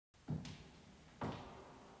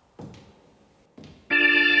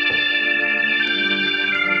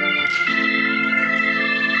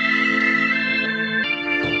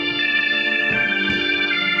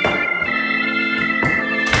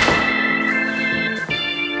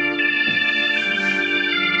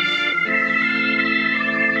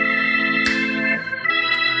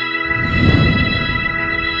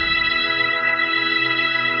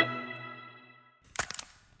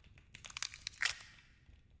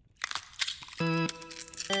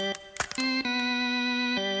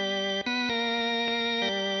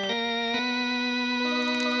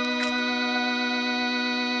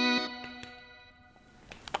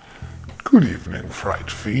Good evening, fright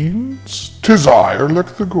fiends. 'Tis I,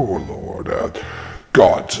 Erlik the Gorelord,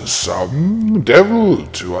 god to some, devil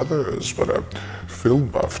to others, but a film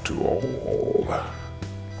buff to all.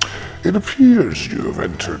 It appears you have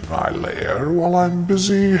entered my lair while I'm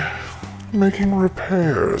busy making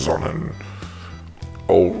repairs on an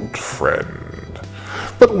old friend.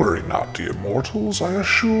 But worry not, ye mortals, I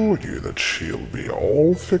assure you that she'll be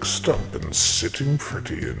all fixed up and sitting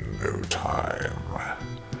pretty in no time.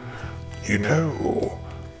 You know,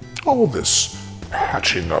 all this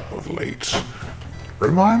patching up of late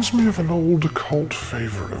reminds me of an old occult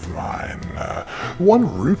favorite of mine,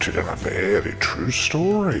 one rooted in a very true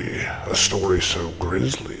story, a story so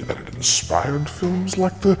grisly that it inspired films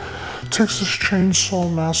like the Texas Chainsaw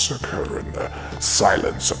Massacre and the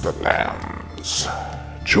Silence of the Lambs.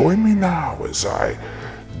 Join me now as I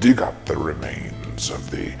dig up the remains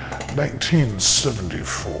of the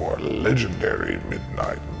 1974 legendary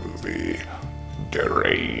midnight movie,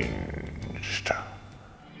 Deranged.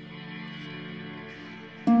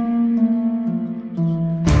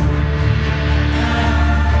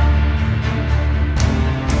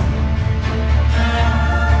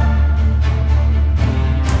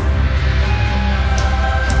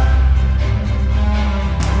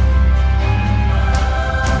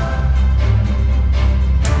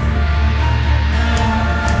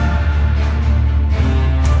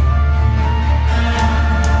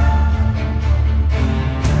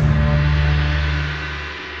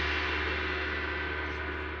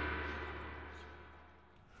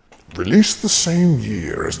 Released the same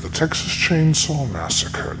year as the Texas Chainsaw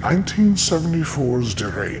Massacre, 1974's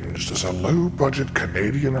Deranged is a low-budget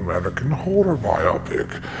Canadian-American horror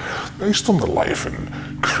biopic based on the life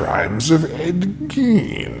and crimes of Ed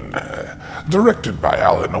Gein. Directed by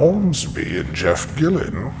Alan Ormsby and Jeff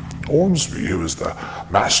Gillen, Ormsby, who is the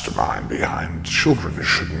mastermind behind Children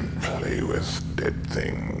Shouldn't Play with Dead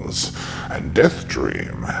Things and Death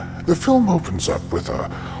Dream, the film opens up with a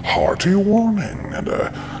hearty warning and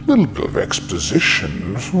a little bit of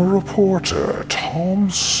exposition from a reporter, Tom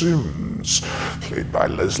Sims, played by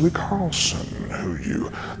Leslie Carlson, who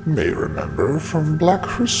you may remember from Black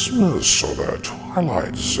Christmas or The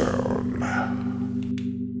Twilight Zone.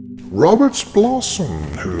 Robert Blossom,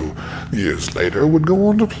 who years later would go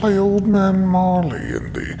on to play Old Man Marley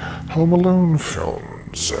in the Home Alone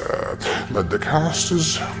films, led the cast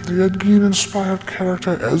as the Ed Gein-inspired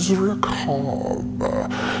character Ezra Cobb,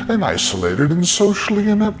 an isolated and socially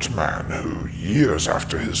inept man who, years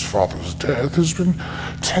after his father's death, has been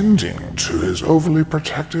tending to his overly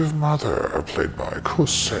protective mother, played by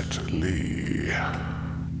Cosette Lee.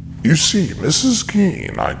 You see, Mrs.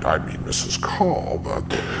 Gein, I mean Mrs. Cobb,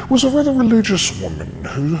 was a rather religious woman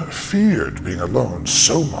who feared being alone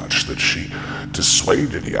so much that she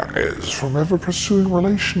dissuaded young Ez from ever pursuing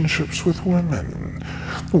relationships with women.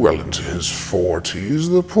 Well into his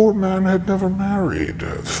 40s, the poor man had never married,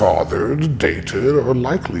 fathered, dated, or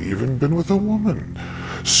likely even been with a woman,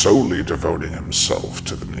 solely devoting himself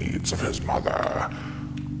to the needs of his mother,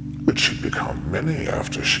 which had become many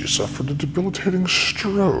after she suffered a debilitating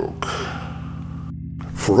stroke.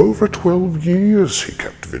 For over 12 years he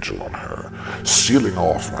kept vigil on her, sealing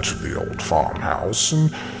off much of the old farmhouse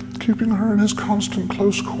and keeping her in his constant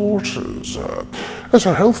close quarters. As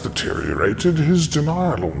her health deteriorated, his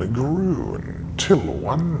denial only grew until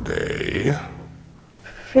one day...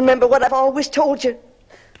 Remember what I've always told you.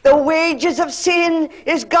 The wages of sin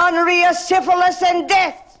is gonorrhea, syphilis, and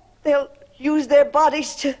death. They'll use their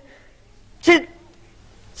bodies to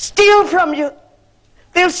steal from you.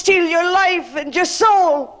 They'll steal your life and your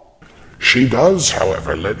soul. She does,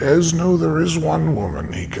 however, let Ez know there is one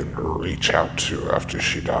woman he can reach out to after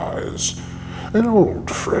she dies. An old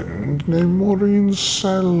friend named Maureen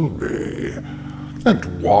Selby.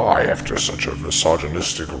 And why, after such a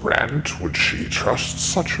misogynistic rant, would she trust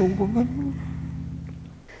such a woman?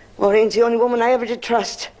 Maureen's the only woman I ever did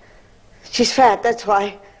trust. She's fat, that's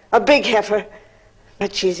why. A big heifer.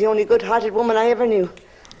 But she's the only good-hearted woman I ever knew.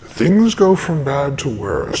 Things go from bad to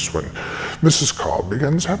worse when Mrs. Cobb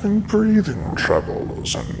begins having breathing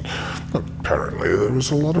troubles, and apparently there was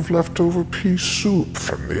a lot of leftover pea soup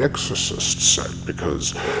from the Exorcist set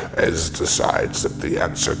because Ez decides that the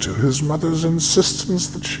answer to his mother's insistence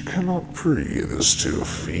that she cannot breathe is to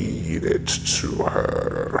feed it to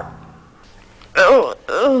her.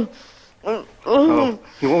 Oh,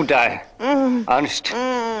 you won't die. Honest.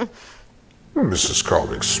 Mrs.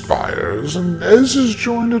 Cobb expires, and Ez is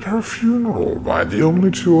joined at her funeral by the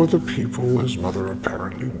only two other people his mother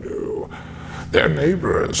apparently knew. Their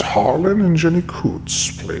neighbors, Harlan and Jenny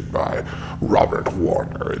Coots, played by Robert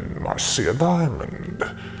Warner and Marcia Diamond.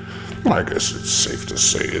 I guess it's safe to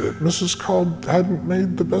say that Mrs. Cobb hadn't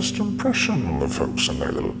made the best impression on the folks in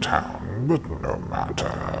their little town, but no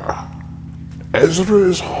matter. Ezra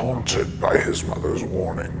is haunted by his mother's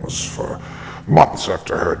warnings for months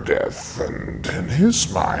after her death, and in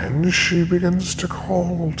his mind she begins to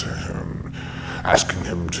call to him, asking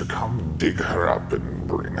him to come dig her up and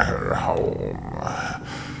bring her home.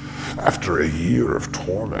 After a year of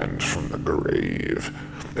torment from the grave,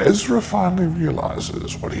 Ezra finally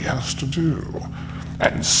realizes what he has to do,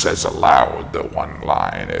 and says aloud the one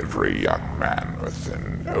line every young man with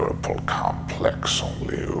an Oedipal complex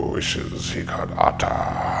only wishes he could utter.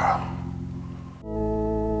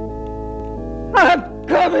 I'm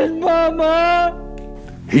coming, Mama!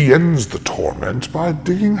 He ends the torment by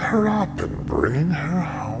digging her up and bringing her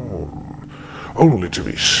home, only to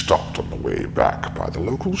be stopped on the way back by the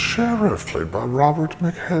local sheriff, played by Robert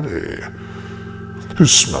McHeddy, who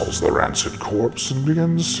smells the rancid corpse and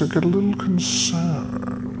begins to get a little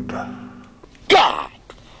concerned. God!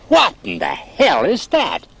 What in the hell is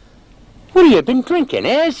that? What have you been drinking,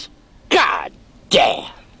 Ez? God damn!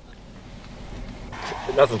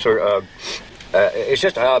 Nothing, sir. It's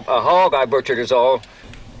just a hog I butchered is all.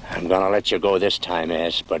 I'm gonna let you go this time,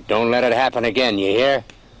 Ez, but don't let it happen again, you hear?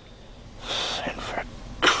 And for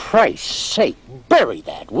Christ's sake, bury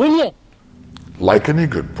that, will you? Like any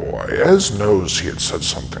good boy, Ez knows he had said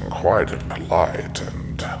something quite impolite,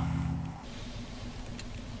 and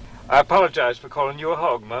I apologize for calling you a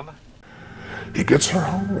hog, Mama. he gets her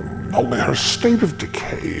home, only her state of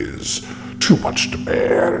decay is too much to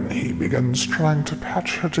bear, and he begins trying to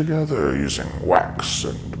patch her together using wax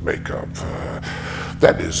and makeup.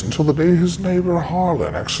 That is, until the day his neighbor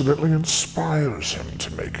Harlan accidentally inspires him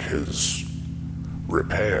to make his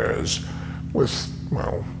repairs with,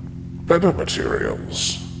 well, better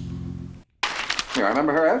materials. You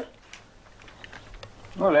remember her, Ev?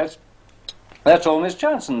 Well, that's old Miss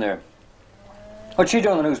Johnson there. What's she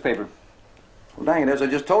doing in the newspaper? Well, dang it, as I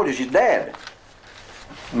just told you, she's dead.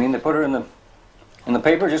 You mean they put her in the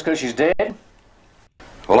paper just because she's dead?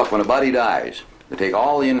 Well, look, when a body dies, they take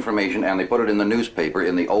all the information and they put it in the newspaper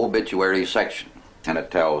in the obituary section. And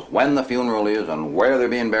it tells when the funeral is and where they're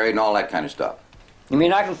being buried and all that kind of stuff. You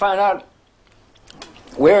mean I can find out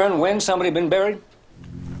where and when somebody been buried?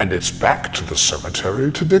 And it's back to the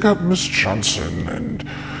cemetery to dig up Miss Johnson and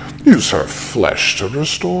use her flesh to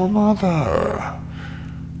restore Mother.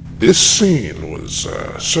 This scene was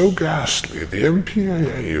so ghastly, the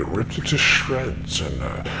MPAA ripped it to shreds, and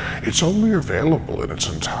it's only available in its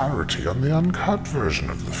entirety on the uncut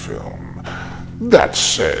version of the film. That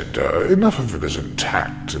said, enough of it is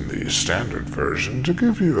intact in the standard version to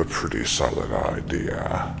give you a pretty solid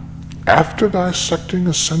idea. After dissecting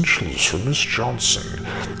essentials for Miss Johnson,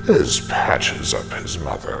 Ez patches up his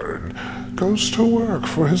mother and goes to work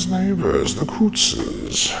for his neighbors, the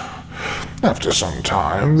Cootses. After some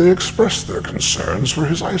time, they express their concerns for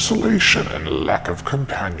his isolation and lack of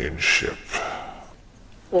companionship.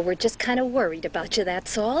 Well, we're just kind of worried about you,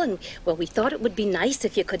 that's all. And, well, we thought it would be nice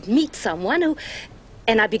if you could meet someone who...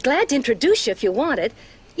 And I'd be glad to introduce you if you wanted.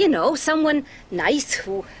 You know, someone nice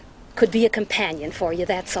who could be a companion for you,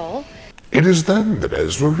 that's all. It is then that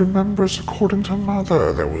Ezra remembers, according to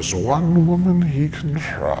Mother, there was one woman he can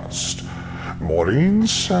trust. Maureen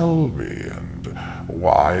Selby, and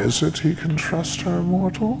why is it he can trust her,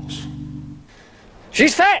 mortals?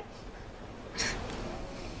 She's fat!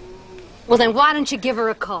 Well, then why don't you give her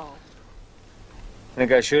a call?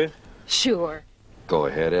 Think I should? Sure. Go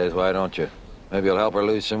ahead, Ez, why don't you? Maybe you'll help her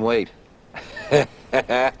lose some weight.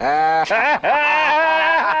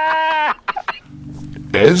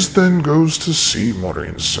 Ez then goes to see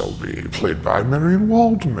Maureen Selby, played by Marion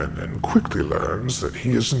Waldman, and quickly learns that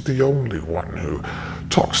he isn't the only one who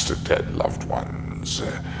talks to dead loved ones.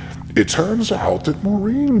 It turns out that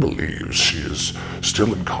Maureen believes she is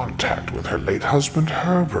still in contact with her late husband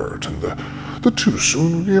Herbert, and the two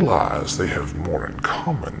soon realize they have more in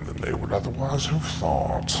common than they would otherwise have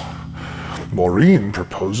thought. Maureen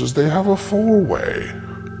proposes they have a four-way.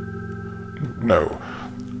 No,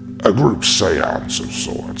 a group seance of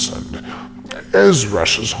sorts, and Ez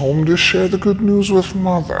rushes home to share the good news with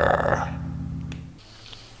Mother.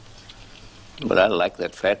 But I like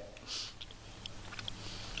that fat.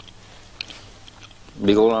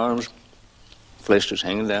 Big old arms, flesh just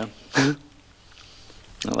hanging down. I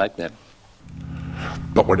like that.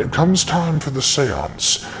 But when it comes time for the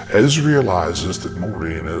seance, Ez realizes that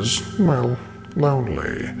Maureen is, well,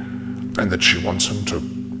 lonely, and that she wants him to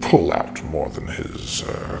pull out more than his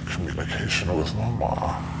communication with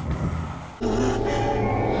Mama.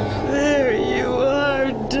 There you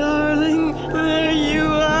are, darling. There you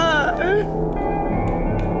are.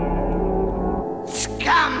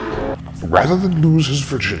 Rather than lose his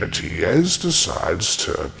virginity, Ez decides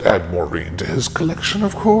to add Maureen to his collection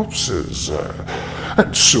of corpses.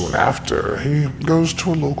 And soon after, he goes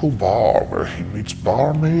to a local bar where he meets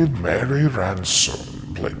barmaid Mary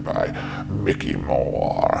Ransom, played by Mickey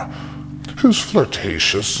Moore, whose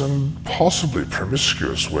flirtatious and possibly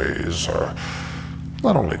promiscuous ways are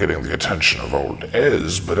not only getting the attention of old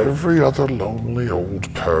Ez, but every other lonely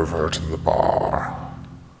old pervert in the bar.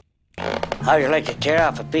 How'd you like to tear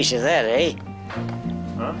off a piece of that, eh?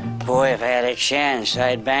 Huh? Boy, if I had a chance,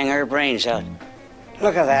 I'd bang her brains out.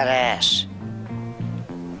 Look at that ass.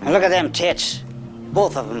 And look at them tits.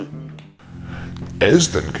 Both of them.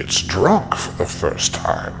 Ez then gets drunk for the first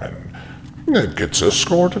time and gets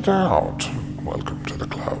escorted out. Welcome to the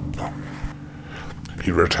club. He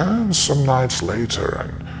returns some nights later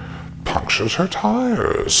and punctures her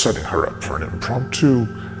tires, setting her up for an impromptu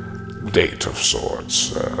date of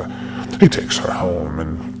sorts. He takes her home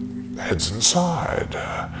and heads inside.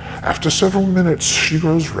 After several minutes, she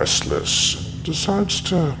grows restless and decides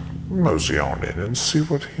to mosey on in and see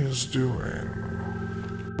what he is doing.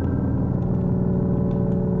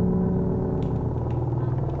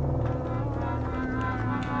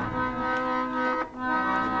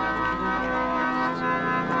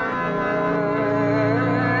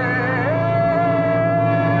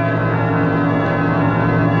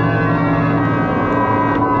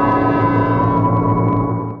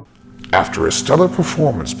 After a stellar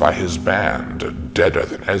performance by his band, Deader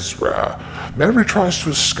Than Ezra, Mary tries to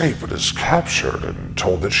escape but is captured and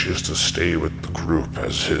told that she is to stay with the group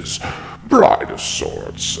as his bride of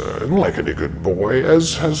sorts. And like any good boy,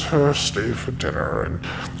 Ez has her stay for dinner and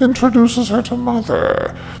introduces her to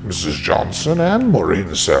Mother, Mrs. Johnson, and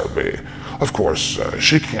Maureen Selby. Of course,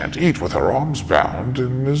 she can't eat with her arms bound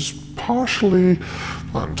and is partially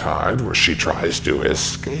untied, where she tries to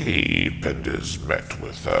escape and is met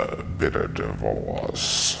with a bitter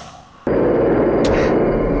divorce.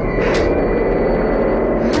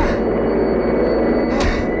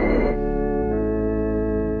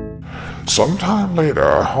 Sometime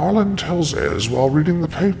later, Harlan tells Ez while reading the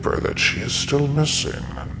paper that she is still missing,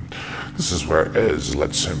 and this is where Ez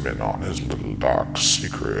lets him in on his little dark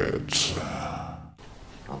secret.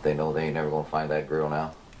 Don't they know they ain't never gonna find that girl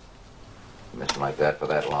now? Missing like that for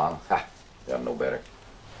that long? Ha! They'll know better.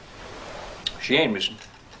 She ain't missing.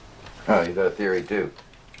 Oh, you got a theory, too.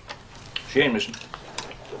 She ain't missing.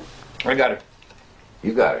 I got her.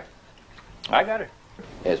 You got her. I got her.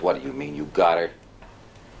 Ez, what do you mean you got her?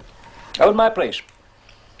 That was my place.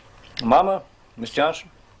 Mama, Miss Johnson.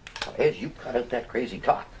 Oh, Ez, you cut out that crazy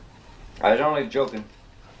talk. I was only joking.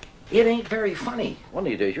 It ain't very funny. One of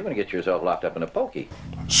these days, you're gonna get yourself locked up in a pokey.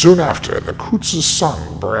 Soon after, the Coots'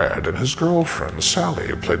 son, Brad, and his girlfriend,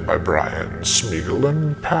 Sally, played by Brian Smeagol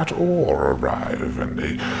and Pat Orr, arrive, and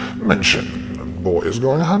they mention the boy is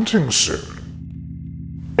going hunting soon.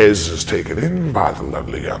 Ez is taken in by the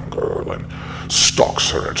lovely young girl and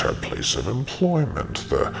stalks her at her place of employment,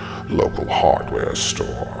 the local hardware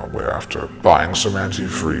store, where after buying some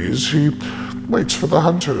antifreeze, he waits for the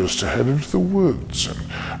hunters to head into the woods and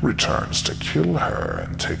returns to kill her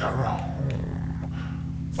and take her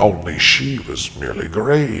home. Only she was merely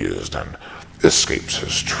grazed and escapes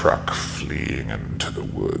his truck, fleeing into the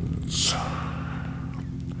woods.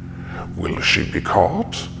 Will she be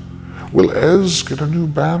caught? Will Ez get a new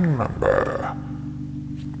band member?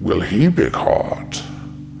 Will he be caught?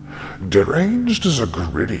 Deranged is a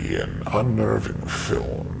gritty and unnerving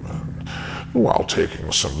film, and while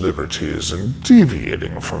taking some liberties and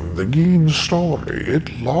deviating from the Gein story, it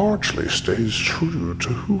largely stays true to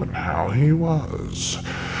who and how he was.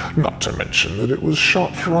 Not to mention that it was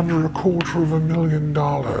shot for under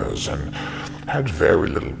 $250,000 and had very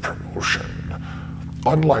little promotion.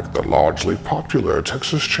 Unlike the largely popular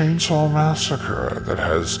Texas Chainsaw Massacre that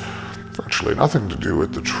has virtually nothing to do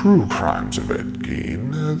with the true crimes of Ed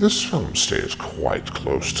Gein, this film stays quite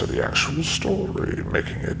close to the actual story,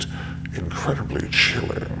 making it incredibly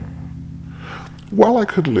chilling. While I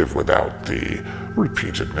could live without the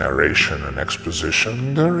repeated narration and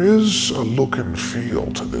exposition, there is a look and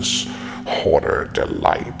feel to this horror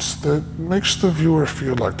delight that makes the viewer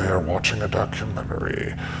feel like they are watching a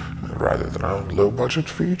documentary rather than a low-budget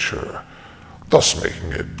feature, thus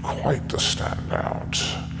making it quite the standout.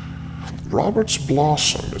 Robert's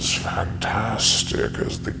Blossom is fantastic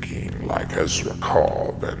as the Gein-like Ezra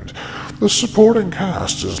Cobb, and the supporting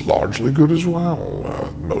cast is largely good as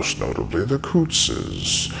well, most notably the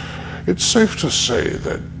Cootses. it's safe to say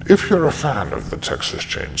that if you're a fan of the Texas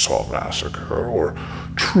Chainsaw Massacre or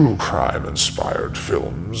true crime-inspired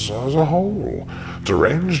films as a whole,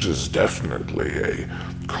 Deranged is definitely a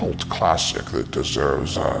cult classic that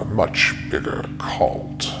deserves a much bigger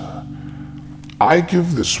cult. I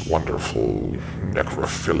give this wonderful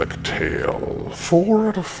necrophilic tale 4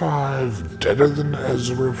 out of 5 Deader Than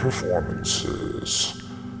Ezra performances.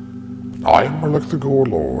 I'm Erlik the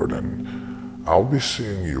Gorelord, and I'll be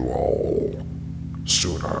seeing you all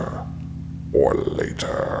sooner or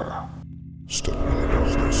later. Step into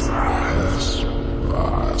the darkness.